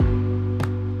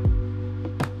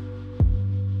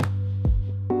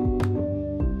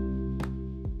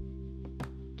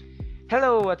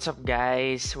What's up,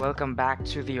 guys? Welcome back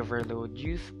to the Overload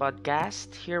Youth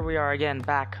Podcast. Here we are again,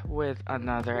 back with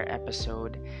another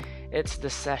episode. It's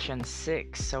the session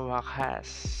 6 sa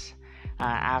wakas.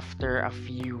 After a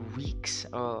few weeks,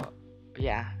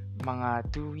 mga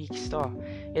 2 weeks to.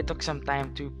 It took some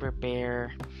time to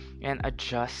prepare and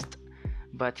adjust,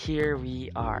 but here we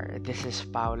are. This is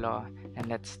Paulo, and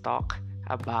let's talk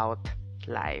about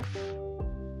life.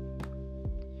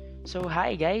 So,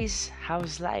 hi guys!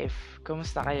 How's life?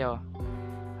 Kumusta kayo?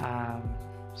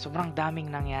 Sobrang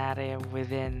daming nangyari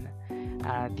within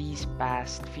these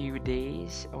past few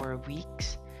days or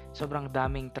weeks. Sobrang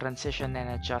daming transition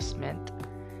and adjustment.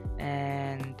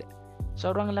 And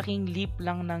sobrang laking leap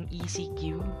lang ng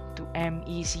ECQ to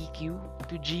MECQ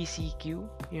to GCQ,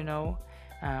 you know?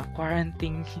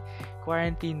 Quarantine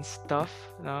stuff,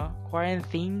 no?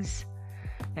 Quarantines.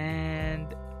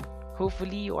 And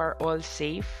hopefully you are all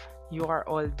safe. You are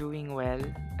all doing well,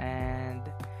 and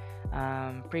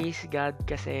praise God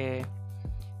kasi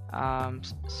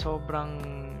sobrang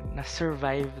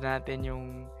na-survive natin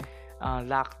yung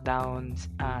lockdown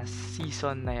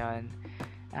season na yon.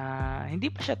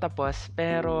 Hindi pa siya tapos,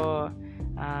 pero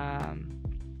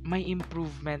may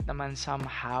improvement naman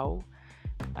somehow.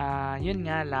 Yun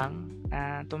nga lang,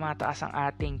 tumataas ang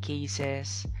ating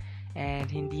cases and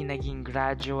hindi naging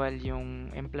gradual yung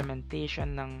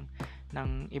implementation ng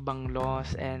ibang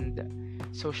laws and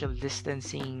social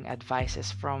distancing advices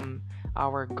from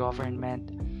our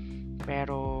government.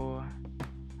 Pero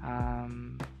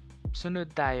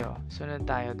sunod tayo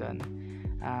doon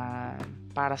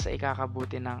para sa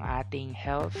ikakabuti ng ating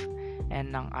health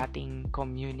and ng ating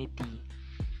community.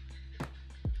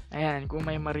 Ayan, kung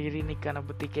may maririnig ka na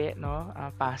butike, no?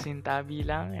 Pasintabi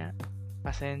lang, yan.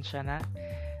 Pasensya na.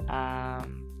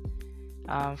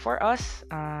 For us,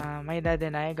 my dad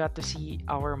and I got to see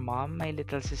our mom, my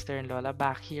little sister and lola,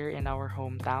 back here in our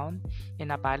hometown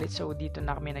in Apalit. So dito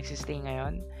na kami nagsistay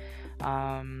ngayon.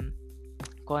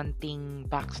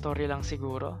 Konting backstory lang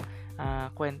siguro.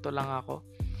 Kwento lang ako.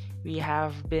 We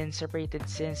have been separated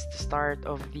since the start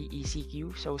of the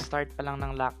ECQ. So start pa lang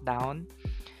ng lockdown.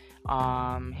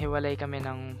 Hiwalay kami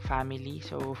ng family.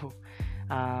 So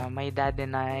my dad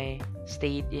and I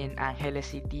stayed in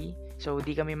Angeles City. So,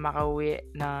 di kami makauwi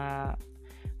na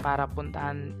para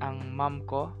puntahan ang mom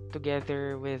ko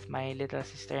together with my little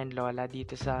sister and lola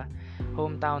dito sa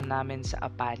hometown namin sa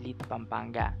Apalit,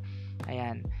 Pampanga.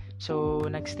 Ayan. So,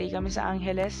 nagstay kami sa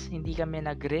Angeles. Hindi kami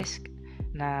nag-risk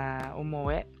na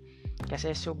umuwi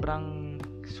kasi super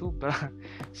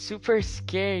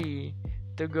scary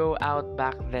to go out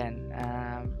back then.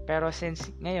 Pero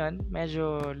since ngayon,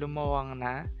 medyo lumawang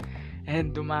na,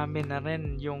 and dumami na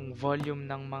rin yung volume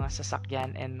ng mga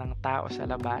sasakyan and ng tao sa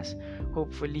labas.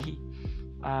 Hopefully,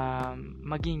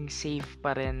 maging safe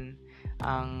pa rin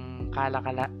ang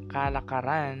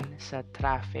kalakaran sa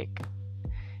traffic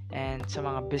and sa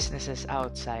mga businesses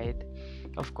outside.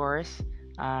 Of course,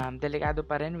 delikado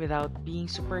pa rin without being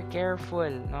super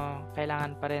careful, no?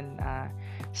 Kailangan pa rin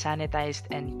sanitized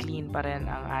and clean pa rin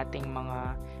ang ating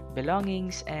mga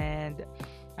belongings and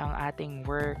ang ating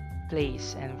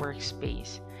workplace and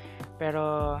workspace.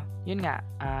 Pero yun nga,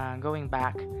 going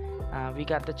back, we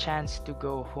got the chance to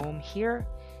go home here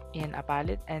in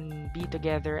Apalit and be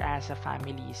together as a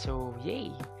family. So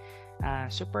yay,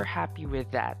 super happy with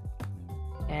that.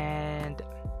 And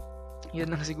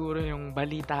yun lang siguro yung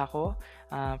balita ko.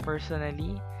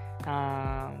 Personally,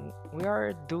 we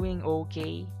are doing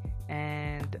okay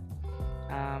and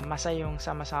masayong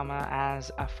sama-sama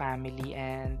as a family,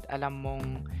 and alam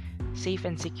mong safe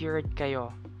and secured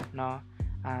kayo, no?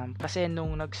 Kasi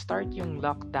nung nag-start yung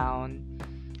lockdown,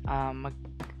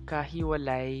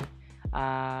 magkahiwalay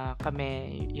kami,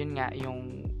 yun nga,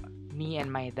 yung me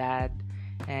and my dad,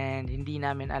 and hindi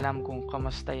namin alam kung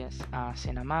kamusta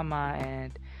sina mama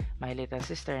and my little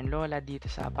sister and lola dito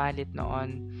sa Apalit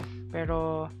noon.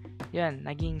 Pero yun,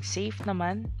 naging safe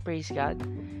naman, praise God.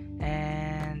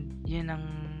 And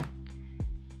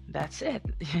that's it.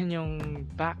 Yun yung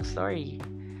backstory.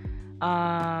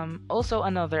 Also,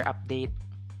 another update.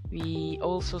 We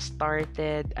also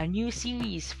started a new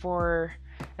series for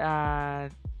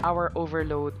our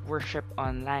Overload Worship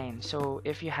Online. So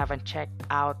if you haven't checked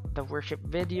out the worship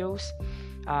videos,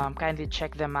 kindly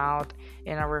check them out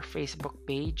in our Facebook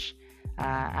page.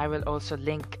 I will also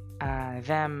link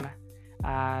them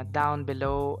down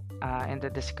below in the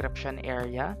description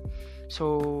area.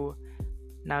 So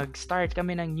nag-start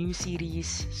kami ng new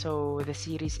series. So the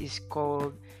series is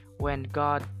called When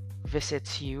God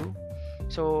Visits You.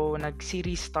 So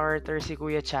nag-series starter si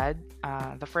Kuya Chad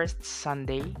the first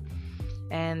Sunday,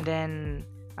 and then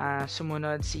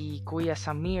sumunod si Kuya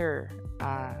Samir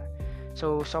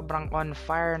So, sobrang on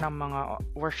fire ng mga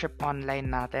worship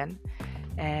online natin.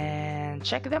 And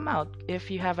check them out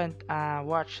if you haven't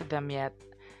watched them yet.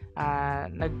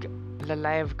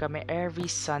 Nag-live kami every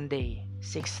Sunday,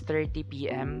 6:30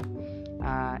 p.m.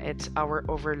 It's our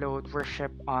Overload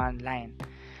Worship Online.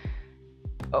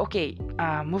 Okay,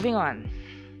 moving on.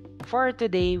 For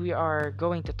today, we are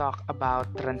going to talk about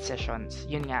transitions.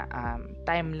 Yun nga,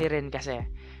 timely rin kasi.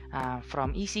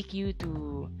 From ECQ to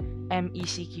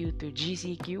MECQ to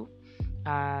GCQ.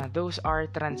 Those are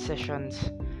transitions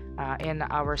in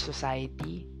our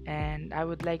society. And I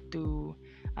would like to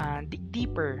dig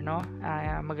deeper, no?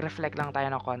 Mag-reflect lang tayo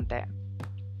ng konti.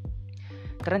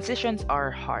 Transitions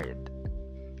are hard.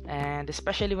 And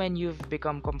especially when you've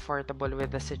become comfortable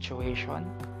with the situation,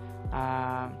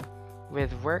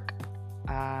 with work,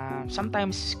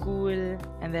 sometimes school,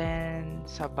 and then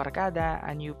sa barkada,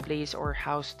 a new place or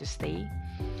house to stay.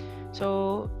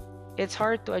 So, it's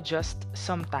hard to adjust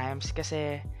sometimes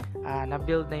kasi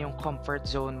na-build na yung comfort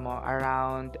zone mo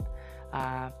around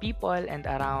people and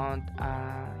around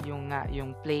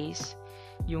yung place,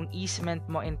 yung easement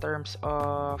mo in terms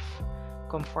of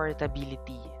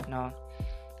comfortability, no?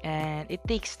 And it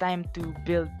takes time to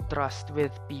build trust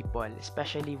with people,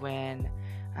 especially when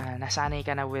nasanay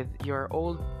ka na with your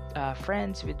old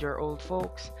friends, with your old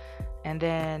folks, and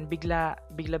then bigla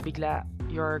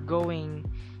you're going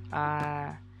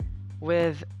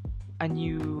with a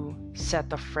new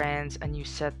set of friends, a new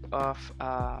set of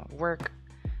work,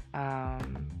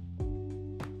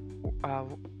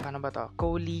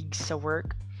 colleagues sa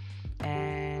work.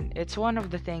 And it's one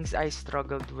of the things I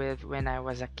struggled with when I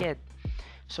was a kid.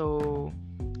 So,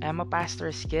 I'm a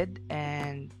pastor's kid,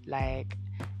 and like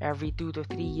every 2 to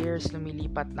 3 years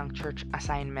lumilipat ng church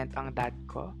assignment ang dad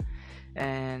ko,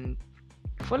 and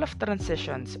full of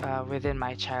transitions within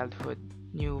my childhood.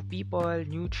 New people,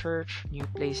 new church, new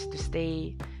place to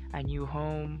stay, a new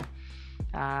home.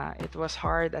 It was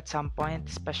hard at some point,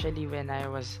 especially when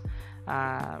I was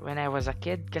a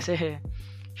kid kasi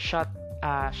shut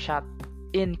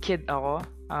in kid ako.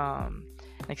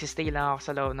 Nagsistay lang ako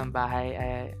sa loob ng bahay.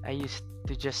 I used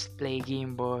to just play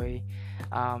Game Boy,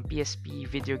 PSP,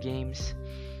 video games.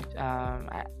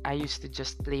 I used to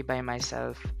just play by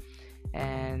myself.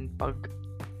 And pag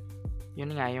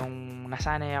yun nga, yung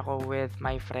nasanay ako with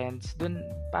my friends, dun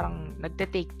parang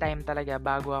nagte-take time talaga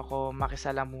bago ako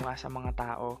makisalamuha sa mga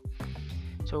tao.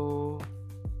 So,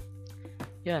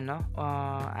 yun, no?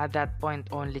 At that point,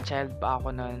 only child pa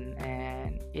ako nun,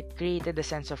 and it created a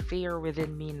sense of fear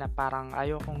within me na parang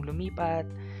ayokong lumipat.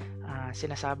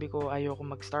 Sinasabi ko ayoko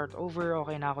mag-start over,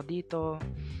 okay na ako dito,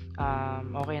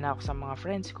 okay na ako sa mga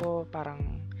friends ko,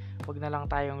 parang wag na lang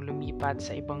tayong lumipat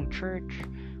sa ibang church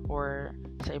or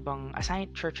sa ibang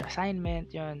church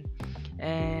assignment, yun.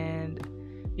 And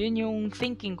yun yung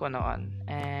thinking ko noon.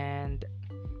 And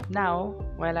now,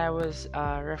 while I was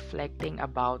reflecting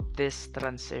about this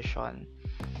transition,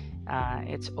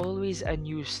 it's always a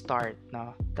new start,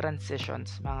 no?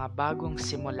 Transitions, mga bagong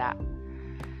simula.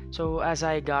 So, as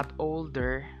I got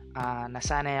older,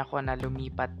 nasanay ako na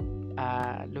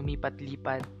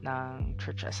lumipat-lipat ng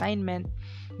church assignment.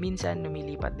 Minsan,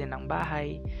 lumilipat din ng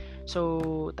bahay.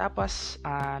 So, tapos,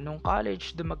 nung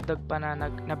college, dumagdag pa na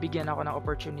nabigyan ako ng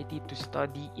opportunity to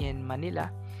study in Manila.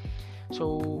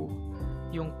 So,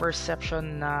 yung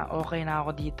perception na okay na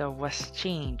ako dito was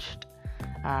changed.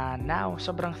 Now,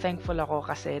 sobrang thankful ako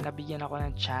kasi nabigyan ako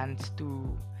ng chance to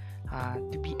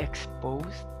be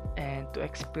exposed and to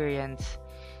experience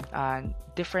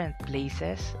different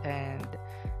places and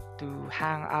to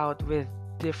hang out with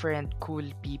different cool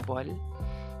people.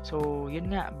 So,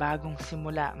 yun nga, bagong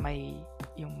simula, may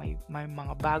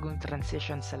mga bagong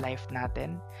transition sa life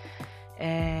natin.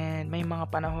 And may mga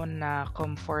panahon na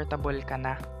comfortable ka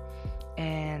na.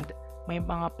 And may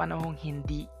mga panahong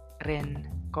hindi rin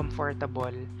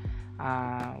comfortable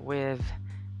with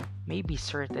maybe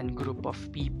certain group of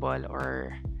people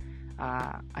or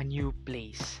a new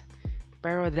place.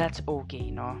 Pero that's okay,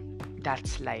 no?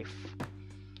 That's life.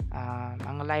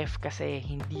 Ang life kasi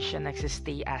hindi siya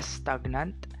nagsistay as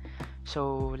stagnant.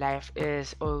 So, life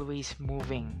is always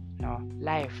moving, no?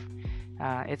 Life,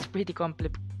 it's pretty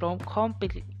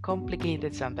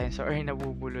complicated sometimes. Sorry,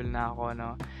 nabubulol na ako,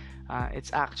 no?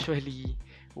 It's actually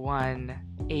 1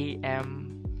 a.m.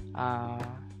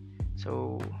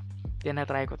 So,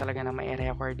 tinatry ko talaga na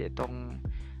mai-record itong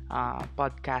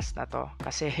podcast na to.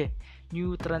 Kasi,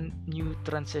 new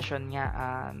transition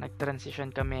nga.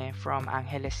 Nag-transition kami from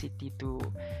Angeles City to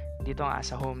dito nga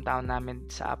sa hometown namin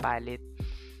sa Apalit.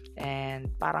 And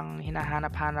parang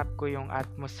hinahanap-hanap ko yung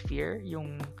atmosphere,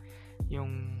 yung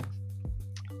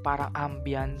parang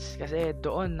ambience, kasi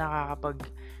doon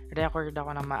record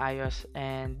ako ng maayos,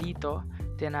 and dito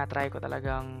tinatry ko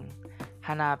talagang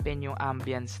hanapin yung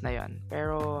ambience na yon.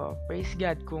 Pero praise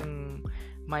God kung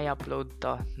may upload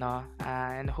to, no?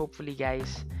 And hopefully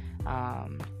guys,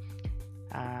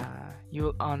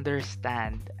 you'll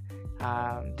understand.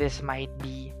 This might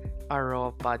be a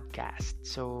raw podcast.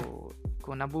 So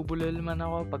kung nabubulol man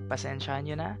ako, pagpasensyahan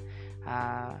nyo na.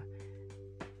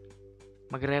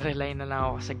 Magre-rely na lang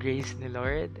ako sa grace ni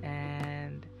Lord,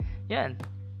 and yan.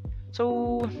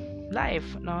 So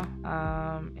life, no,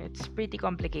 it's pretty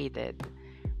complicated,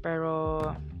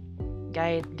 pero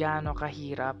kahit gaano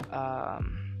kahirap,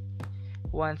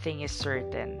 one thing is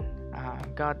certain,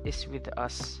 God is with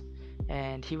us,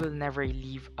 and He will never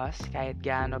leave us kahit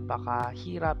gaano pa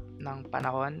kahirap ng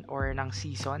panahon or ng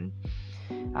season.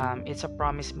 It's a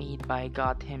promise made by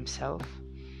God Himself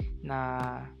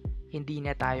na hindi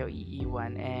niya tayo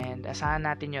iiwan, and asahan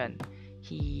natin yon.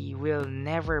 He will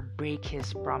never break His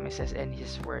promises and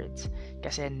His words,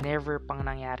 kasi never pang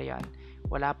nangyari yon.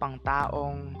 Wala pang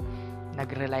taong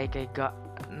nag-rely kay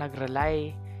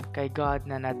God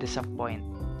na na-disappoint.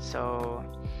 So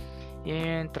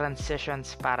yun yung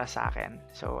transitions para sa akin.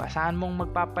 So asahan mong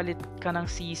magpapalit ka ng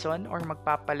season or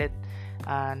magpapalit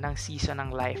ng season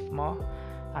ng life mo.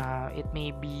 It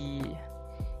may be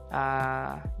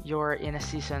you're in a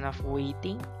season of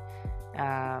waiting.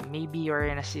 Maybe you're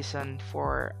in a season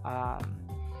for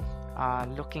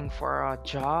looking for a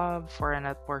job, for an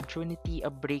opportunity, a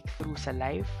breakthrough sa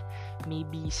life.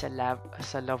 Maybe sa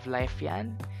love life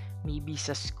yan. Maybe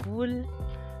sa school.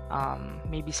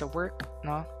 Maybe sa work,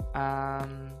 no?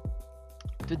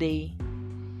 Today,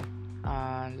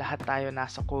 lahat tayo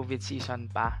nasa COVID season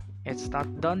pa. It's not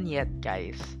done yet,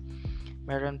 guys.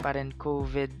 Meron pa rin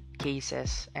COVID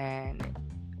cases, and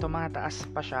tumataas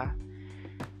pa siya.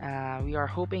 We are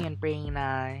hoping and praying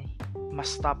na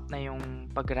ma-stop na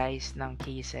yung pag-rise ng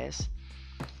cases,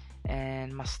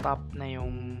 and ma-stop na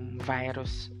yung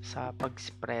virus sa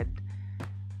pag-spread.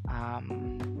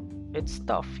 It's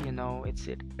tough, it's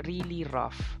really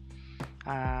rough.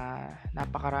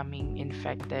 Napakaraming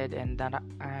infected, and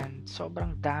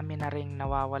sobrang dami na ring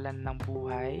nawawalan ng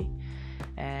buhay,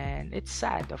 and it's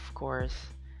sad, of course.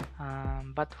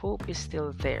 But hope is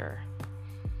still there.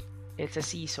 It's a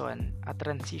season, a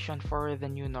transition for the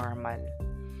new normal.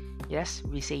 Yes,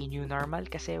 we say new normal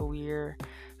kasi we're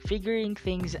figuring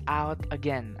things out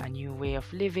again. A new way of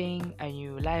living, a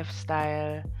new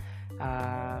lifestyle.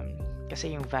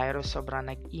 Kasi yung virus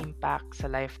sobrang nag-impact sa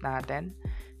life natin,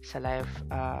 sa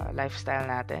lifestyle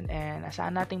natin, and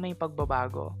asahan nating may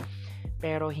pagbabago.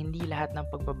 Pero hindi lahat ng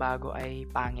pagbabago ay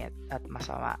pangit at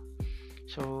masama.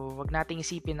 So, wag nating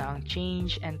isipin na ang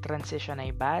change and transition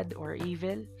ay bad or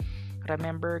evil.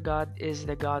 Remember, God is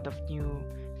the God of new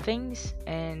things,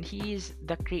 and He is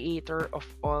the creator of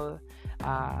all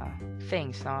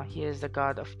things. No? He is the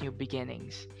God of new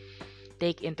beginnings.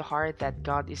 Take into heart that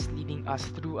God is leading us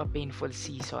through a painful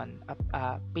season,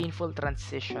 a painful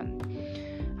transition.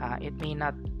 It may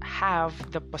not have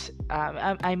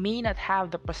I may not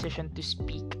have the position to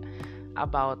speak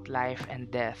about life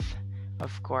and death.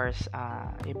 Of course,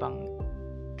 ibang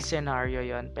scenario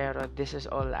yon, pero this is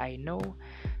all I know,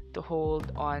 to hold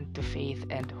on to faith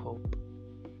and hope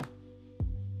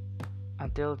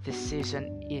until this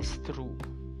season is through.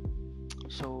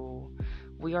 So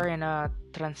we are in a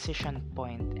transition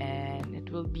point, and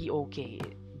it will be okay.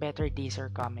 Better days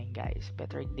are coming, guys.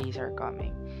 Better days are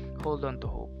coming. Hold on to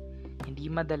hope. Hindi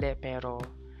madali, pero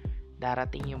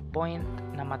darating yung point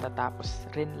na matatapos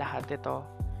rin lahat ito.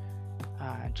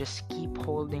 Just keep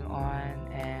holding on,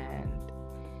 and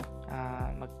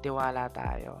magtiwala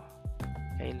tayo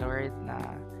kay Lord na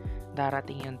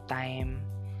darating yung time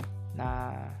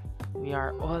na we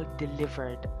are all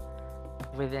delivered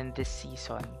within this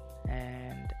season.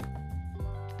 And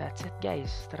that's it,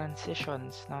 guys.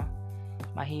 Transitions, no?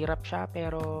 Mahirap siya,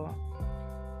 pero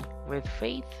with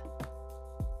faith,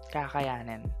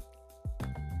 kakayanin.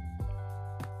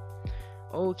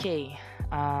 Okay.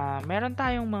 Meron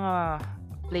tayong mga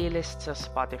playlists sa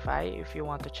Spotify if you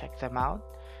want to check them out.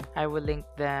 I will link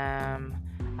them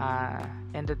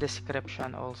in the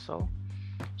description also.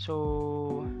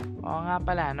 So, nga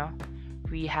pala, no?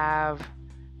 We have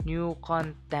new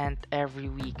content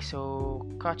every week. So,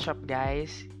 catch up,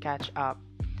 guys. Catch up.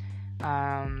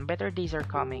 Better days are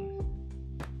coming.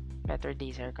 Better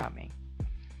days are coming.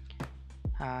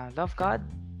 Love God.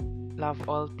 Love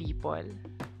all people.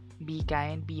 Be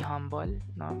kind, be humble,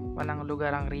 no? Walang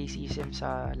lugar ang racism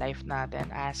sa life natin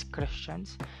as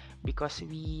Christians, because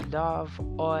we love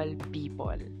all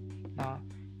people, no?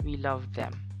 We love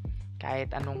them.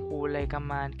 Kahit anong kulay ka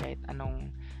man, kahit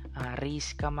anong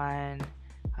race ka man,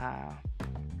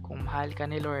 Kung mahal ka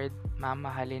ni Lord,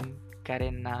 mamahalin ka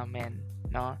rin namin,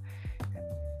 no?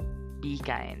 Be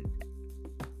kind.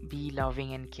 Be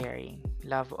loving and caring.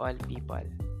 Love all people.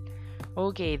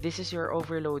 Okay, this is your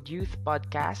Overload Youth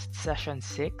Podcast, Session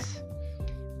 6.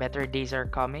 Better days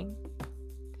are coming.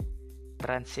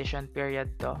 Transition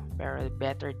period to, pero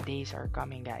better days are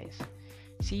coming, guys.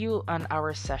 See you on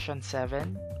our Session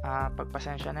 7.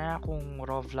 Pagpasensya na kung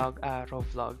raw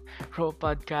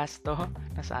podcast to.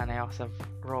 Nasanay ako sa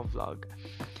raw vlog.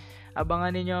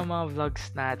 Abangan ninyo ang mga vlogs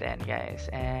natin, guys.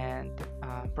 And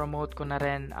promote ko na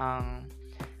rin ang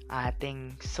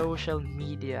ating social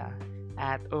media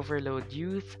at Overload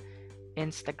Youth,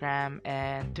 Instagram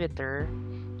and Twitter.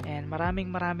 And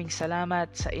maraming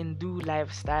salamat sa Indu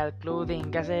Lifestyle Clothing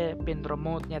kasi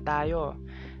pinromote niya tayo,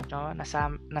 no?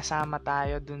 Nasama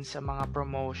tayo dun sa mga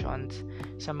promotions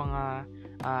sa mga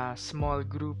small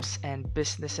groups and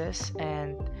businesses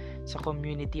and sa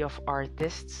community of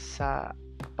artists sa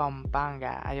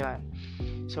Pampanga. Ayun.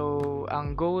 So,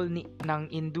 ang goal ng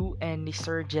Indu and ni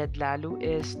Sir Jed Lalu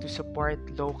is to support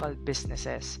local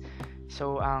businesses.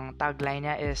 So, ang tagline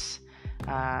niya is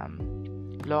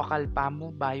local pamu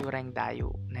bayo reng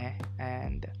dayo, ne?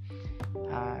 And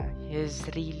he's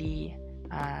really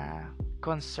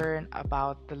concerned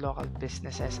about the local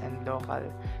businesses and local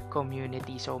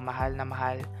community. So, mahal na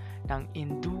mahal ng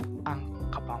Indu ang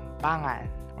Kapampangan.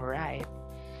 Alright.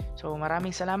 So,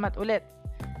 maraming salamat ulit.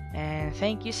 And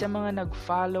thank you sa mga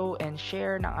nag-follow and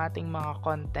share ng ating mga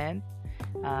content.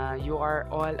 You are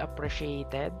all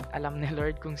appreciated. Alam ni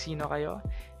Lord kung sino kayo.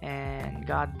 And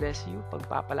God bless you.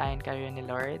 Pagpapalain kayo ni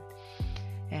Lord.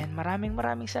 And maraming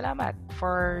salamat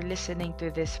for listening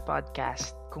to this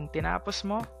podcast. Kung tinapos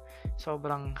mo,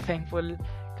 sobrang thankful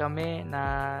kami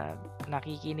na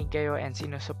nakikinig kayo and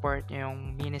sinusupport nyo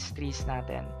yung ministries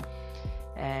natin.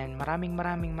 And maraming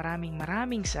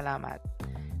salamat.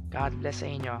 God bless sa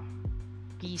inyo.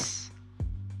 Peace.